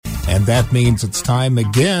And that means it's time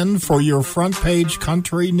again for your front page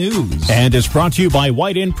country news. And it's brought to you by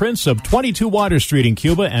White Imprints of 22 Water Street in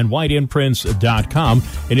Cuba and whiteimprints.com.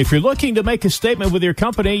 And if you're looking to make a statement with your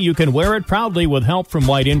company, you can wear it proudly with help from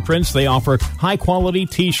White Imprints. They offer high-quality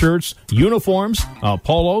T-shirts, uniforms,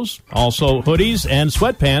 polos, also hoodies and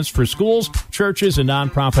sweatpants for schools, churches, and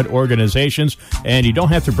nonprofit organizations. And you don't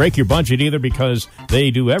have to break your budget either because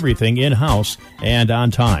they do everything in-house and on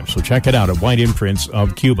time. So check it out at White Imprints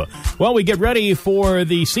of Cuba. Well, we get ready for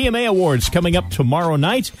the CMA Awards coming up tomorrow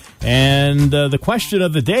night, and the question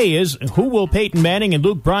of the day is, who will Peyton Manning and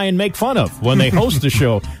Luke Bryan make fun of when they host the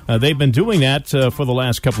show? They've been doing that for the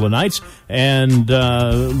last couple of nights, and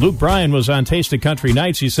Luke Bryan was on Taste of Country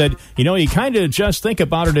Nights. He said, you kind of just think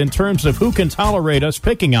about it in terms of who can tolerate us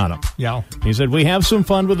picking on them. Yeah. He said, we have some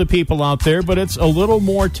fun with the people out there, but it's a little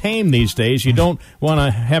more tame these days. You don't want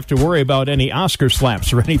to have to worry about any Oscar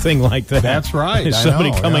slaps or anything like that. That's right.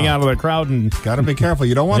 Somebody coming out of the crowd and... Got to be careful.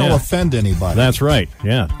 You don't want to offend anybody. That's right.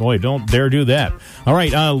 Yeah. Boy, don't dare do that. All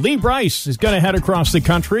right. Lee Brice is going to head across the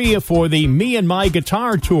country for the Me and My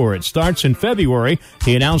Guitar Tour. It starts in February.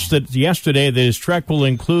 He announced it yesterday that his trek will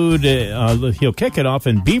include, he'll kick it off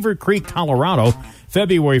in Beaver Creek, Colorado.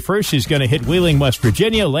 February 1st, he's going to hit Wheeling, West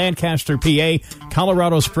Virginia, Lancaster, PA,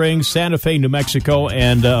 Colorado Springs, Santa Fe, New Mexico,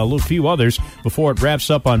 and a few others before it wraps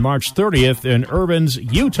up on March 30th in Urbans,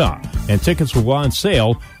 Utah. And tickets will go on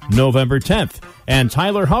sale November 10th. And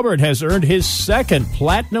Tyler Hubbard has earned his second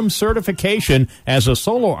platinum certification as a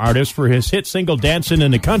solo artist for his hit single Dancin'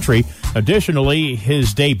 in the Country. Additionally,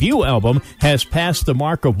 his debut album has passed the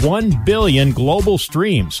mark of 1 billion global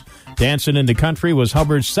streams. Dancin' in the Country was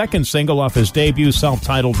Hubbard's second single off his debut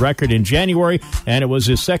self-titled record in January, and it was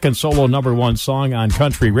his second solo #1 song on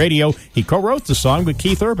country radio. He co-wrote the song with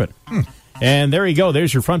Keith Urban. And there you go.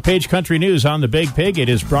 There's your front page country news on the Big Pig. It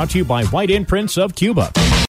is brought to you by White Imprints of Cuba.